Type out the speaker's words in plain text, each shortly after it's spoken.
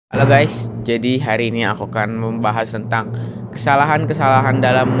Halo guys, jadi hari ini aku akan membahas tentang kesalahan-kesalahan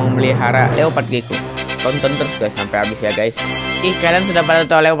dalam memelihara Leopardgecko. Tonton terus guys sampai habis ya guys. Kalian sudah pada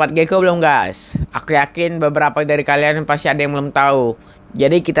tahu Leopardgecko belum guys? Aku yakin beberapa dari kalian pasti ada yang belum tahu.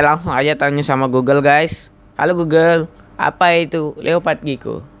 Jadi kita langsung aja tanya sama Google guys. Halo Google, apa itu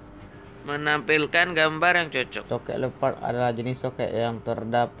Leopardgecko? Menampilkan gambar yang cocok. Tokek leopard adalah jenis tokek yang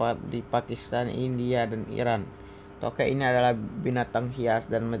terdapat di Pakistan, India, dan Iran. Tokek ini adalah binatang hias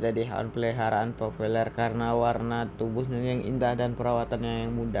dan menjadi hewan peliharaan populer karena warna tubuhnya yang indah dan perawatannya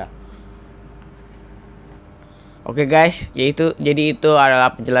yang mudah. Oke guys, jadi itu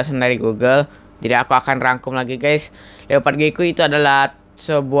adalah penjelasan dari Google. Jadi aku akan rangkum lagi guys. Leopardgecko itu adalah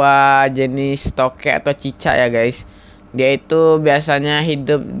sebuah jenis tokek atau cicak ya guys. Dia itu biasanya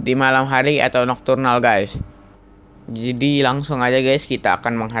hidup di malam hari atau nokturnal guys. Jadi langsung aja guys, kita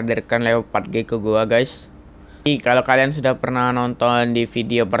akan menghadirkan Leopardgecko gua guys. Jadi kalau kalian sudah pernah nonton di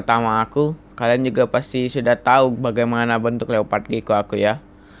video pertama aku, kalian juga pasti sudah tahu bagaimana bentuk Leopardgecko aku ya.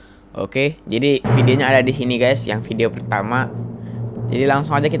 Oke, jadi videonya ada di sini guys, yang video pertama. Jadi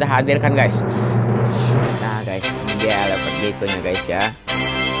langsung aja kita hadirkan guys. Nah guys, ini dia Leopardgecko-nya guys ya.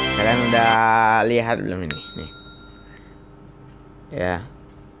 Kalian udah lihat belum ini? Nih. Ya.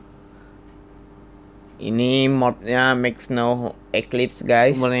 Ini modnya Max No Eclipse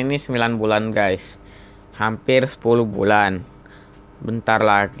guys. Umurnya ini 9 bulan guys. Hampir 10 bulan. Bentar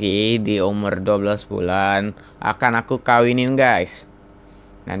lagi di umur 12 bulan akan aku kawinin guys.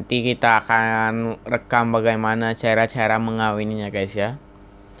 Nanti kita akan rekam bagaimana cara-cara mengawininya guys ya.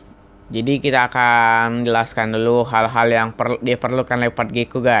 Jadi kita akan jelaskan dulu hal-hal yang diperlukan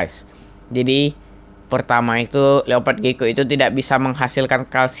Leopardgecko guys. Jadi pertama itu Leopardgecko itu tidak bisa menghasilkan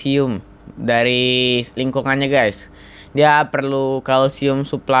kalsium dari lingkungannya guys. Dia perlu kalsium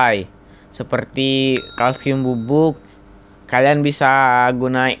supply seperti kalsium bubuk. Kalian bisa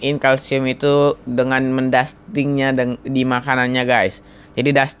gunain kalsium itu dengan mendustingnya di makanannya guys.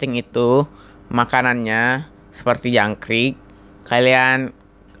 Jadi dusting itu makanannya seperti jangkrik. Kalian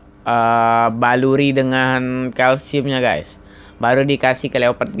baluri dengan kalsiumnya guys. Baru dikasih ke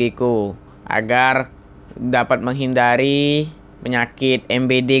Leopardgecko agar dapat menghindari penyakit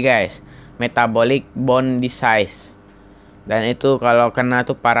MBD guys, metabolic bone disease. Dan itu kalau kena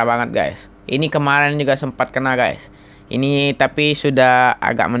tuh parah banget guys. Ini kemarin juga sempat kena guys. Ini tapi sudah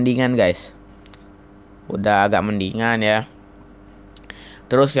agak mendingan guys. Udah agak mendingan ya.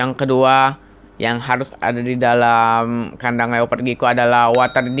 Terus yang kedua yang harus ada di dalam kandang Leopardgecko adalah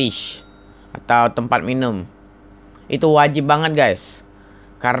water dish atau tempat minum. Itu wajib banget guys.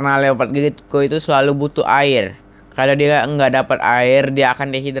 Karena Leopardgecko itu selalu butuh air. Kalau dia nggak dapat air, dia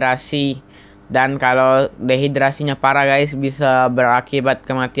akan dehidrasi. Dan kalau dehidrasinya parah guys, bisa berakibat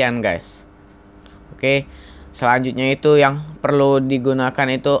kematian guys. Oke, selanjutnya itu yang perlu digunakan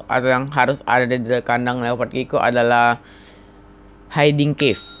itu atau yang harus ada di kandang Leopardgecko adalah hiding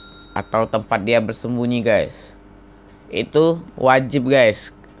cave atau tempat dia bersembunyi guys. Itu wajib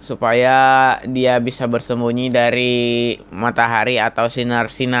guys, supaya dia bisa bersembunyi dari matahari atau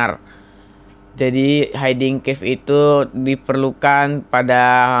sinar-sinar. Jadi hiding cave itu diperlukan pada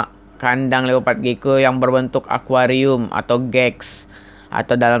kandang Leopardgecko yang berbentuk akuarium atau gex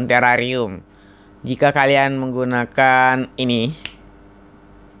atau dalam terrarium. Jika kalian menggunakan ini,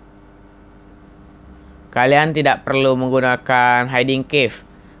 kalian tidak perlu menggunakan hiding cave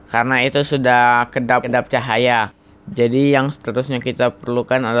karena itu sudah kedap cahaya. Jadi yang seterusnya kita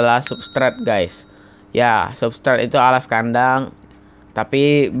perlukan adalah substrat guys. Ya, substrat itu alas kandang,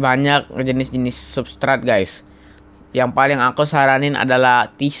 tapi banyak jenis-jenis substrat guys. Yang paling aku saranin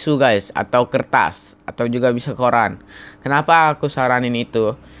adalah tisu guys, atau kertas, atau juga bisa koran. Kenapa aku saranin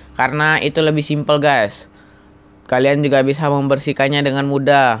itu? Karena itu lebih simpel guys. Kalian juga bisa membersihkannya dengan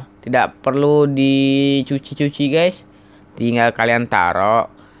mudah. Tidak perlu dicuci-cuci guys. Tinggal kalian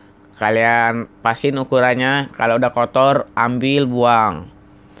taruh. Kalian pasin ukurannya. Kalau udah kotor, ambil buang.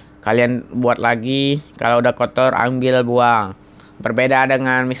 Kalian buat lagi. Kalau udah kotor, ambil buang. Berbeda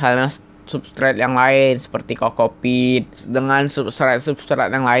dengan misalnya substrat yang lain seperti kokopit. Dengan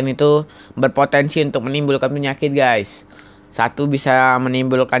substrat yang lain itu berpotensi untuk menimbulkan penyakit guys. Satu, bisa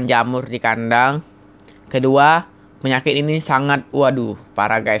menimbulkan jamur di kandang. Kedua, penyakit ini sangat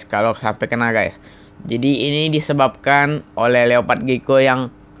parah guys kalau sampai kena guys. Jadi ini disebabkan oleh Leopardgecko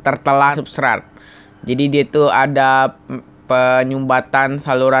yang tertelan substrat. Jadi dia itu ada penyumbatan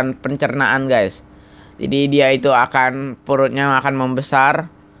saluran pencernaan guys. Jadi dia itu perutnya akan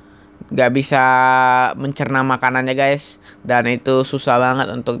membesar, gak bisa mencerna makanannya guys, dan itu susah banget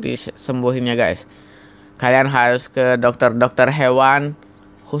untuk disembuhinnya guys. Kalian harus ke dokter hewan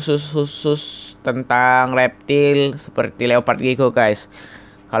khusus tentang reptil seperti Leopardgecko guys.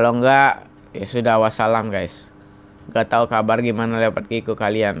 Kalau enggak, ya sudah wassalam guys. Gak tahu kabar gimana Leopardgecko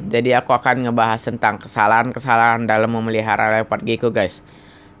kalian. Jadi aku akan ngebahas tentang kesalahan-kesalahan dalam memelihara Leopardgecko guys.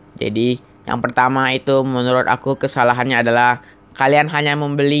 Jadi yang pertama itu menurut aku kesalahannya adalah kalian hanya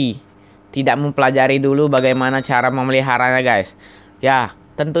membeli, tidak mempelajari dulu bagaimana cara memeliharanya guys. Ya,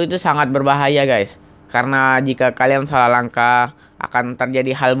 tentu itu sangat berbahaya guys. Karena jika kalian salah langkah, akan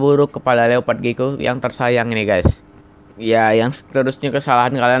terjadi hal buruk kepada Leopardgecko yang tersayang ini guys. Ya, yang seterusnya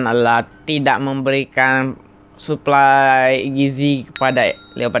kesalahan kalian adalah tidak memberikan suplai gizi kepada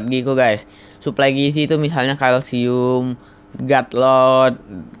Leopardgecko guys. Suplai gizi itu misalnya kalsium, gut load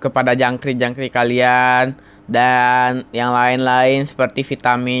kepada jangkrik-jangkrik kalian, dan yang lain-lain seperti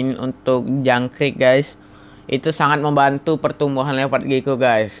vitamin untuk jangkrik guys. Itu sangat membantu pertumbuhan Leopardgecko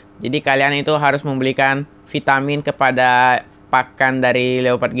guys. Jadi kalian itu harus membelikan vitamin kepada pakan dari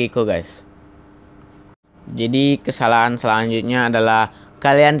Leopardgecko guys. Jadi kesalahan selanjutnya adalah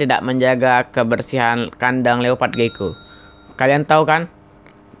kalian tidak menjaga kebersihan kandang Leopardgecko. Kalian tahu kan,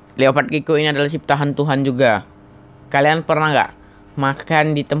 Leopardgecko ini adalah ciptaan Tuhan juga. Kalian pernah nggak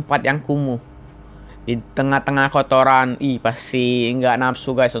makan di tempat yang kumuh, di tengah-tengah kotoran? Pasti nggak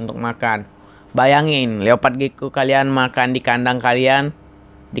nafsu guys untuk makan. Bayangin Leopardgecko kalian makan di kandang kalian,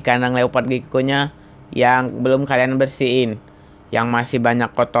 di kandang Leopardgecko-nya yang belum kalian bersihin, yang masih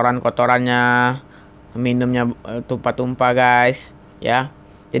banyak kotoran-kotorannya, minumnya tumpah-tumpah guys ya.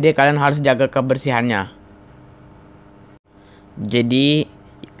 Jadi kalian harus jaga kebersihannya. Jadi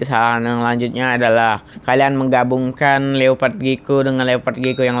kesalahan yang lanjutnya adalah kalian menggabungkan Leopardgecko dengan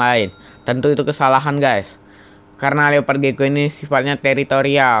Leopardgecko yang lain. Tentu itu kesalahan guys, karena Leopardgecko ini sifatnya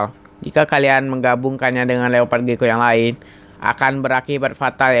teritorial. Jika kalian menggabungkannya dengan Leopardgecko yang lain, akan berakibat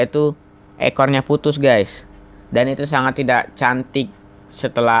fatal, yaitu ekornya putus guys. Dan itu sangat tidak cantik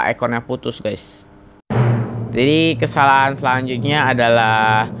setelah ekornya putus guys. Jadi kesalahan selanjutnya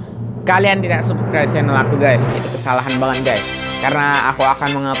adalah kalian tidak subscribe channel aku guys. Itu kesalahan banget guys, karena aku akan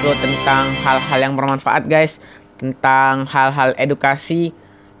mengupload tentang hal-hal yang bermanfaat guys, tentang hal-hal edukasi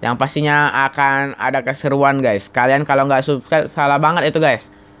yang pastinya akan ada keseruan guys. Kalian kalau nggak subscribe salah banget itu guys.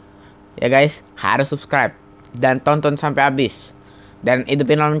 Ya guys, harus subscribe dan tonton sampai habis, dan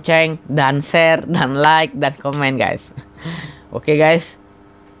hidupin lonceng, dan share, dan like, dan komen guys. Oke guys,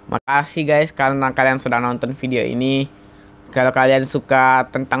 makasih guys karena kalian sudah nonton video ini. Kalau kalian suka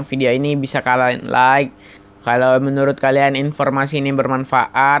tentang video ini, bisa kalian like. Kalau menurut kalian informasi ini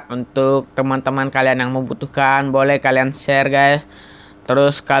bermanfaat untuk teman-teman kalian yang membutuhkan, boleh kalian share guys.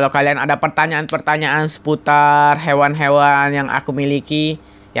 Terus kalau kalian ada pertanyaan-pertanyaan seputar hewan-hewan yang aku miliki,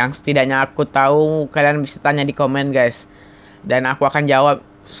 yang setidaknya aku tahu, kalian bisa tanya di komen guys, dan aku akan jawab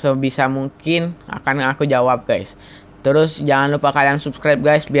sebisa mungkin, akan aku jawab guys. Terus jangan lupa kalian subscribe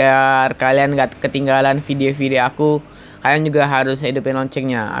guys, biar kalian gak ketinggalan video-video aku. Kalian juga harus hidupin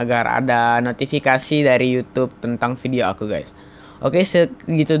loncengnya agar ada notifikasi dari YouTube tentang video aku guys. Oke,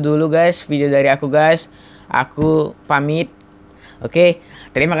 segitu dulu guys video dari aku guys. Aku pamit. Oke,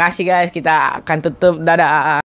 terima kasih guys. Kita akan tutup. Dadah.